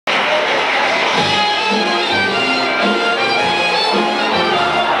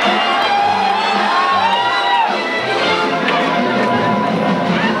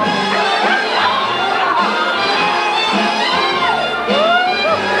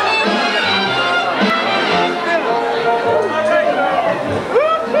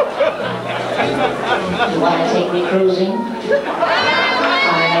take me cruising on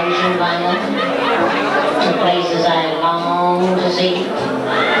an ocean liner to places I long to see.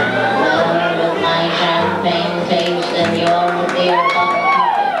 Well, with my champagne taste and your beer bottle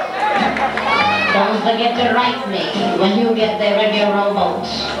pockets. Don't forget to write me when you get there in your rowboat.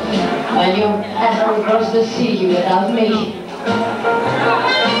 When you paddle across the sea without me.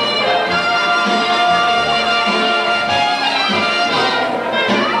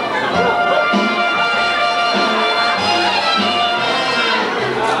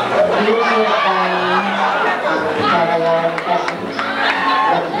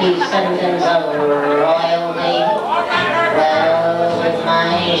 Descendants of royalty, well, with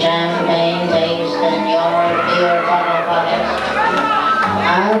my champagne taste and your beer bottle pockets,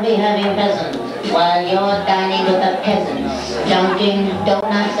 I'll be having peasant while you're dining with the peasants, dunking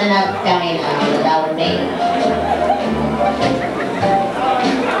donuts in a diner without me.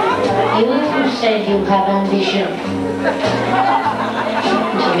 You said you have ambition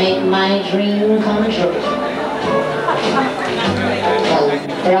to make my dream come true.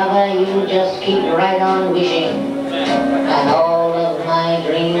 Brother, you just keep right on wishing, and all of my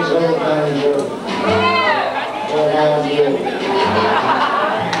dreams will come true without you.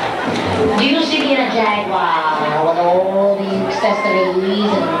 Do you see me in a Jaguar with all the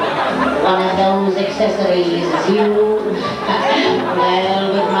accessories, and one of those accessories is you?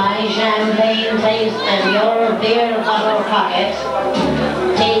 Well, with my champagne taste and your beer bottle pocket,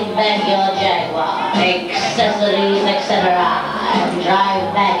 take back your Jaguar, accessories, etc. and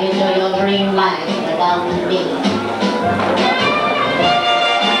drive back into your dreamland without me.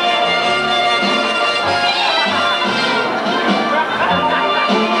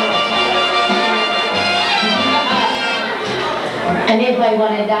 And if I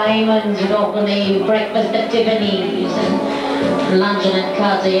wanted diamonds, you'd offer me breakfast at Tiffany's and luncheon at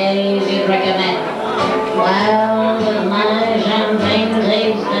Cartier's, you'd recommend. Well, with my champagne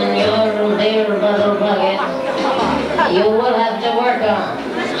taste and your beer bottle pocket, you will have to work on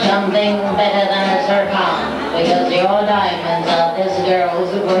something better than a zircon, because your diamonds are this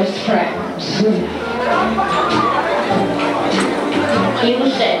girl's worst friends. You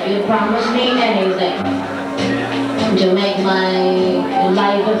said you'd promise me anything to make my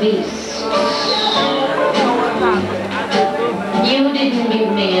life a feast. You didn't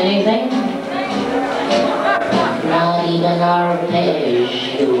give me anything, not even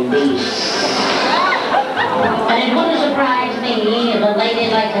arpege, you beast. And it wouldn't surprise me if a lady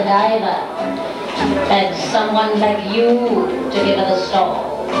like Godiva had someone like you to give her the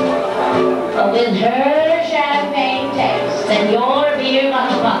stall. But with her champagne taste and your beer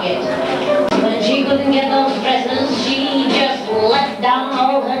bottle pocket, when she couldn't get those dresses, she just let down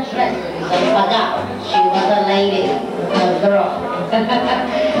all her dresses and forgot she was a lady, a girl.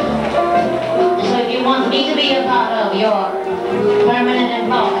 So if you want me to be a part of your permanent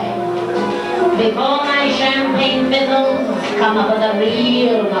employ, before my champagne fizzles, come up with a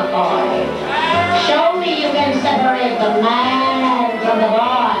real McCoy. Show me you can separate the man from the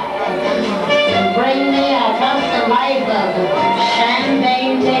boy, and bring me a constant life of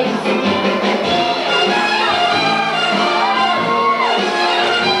champagne taste.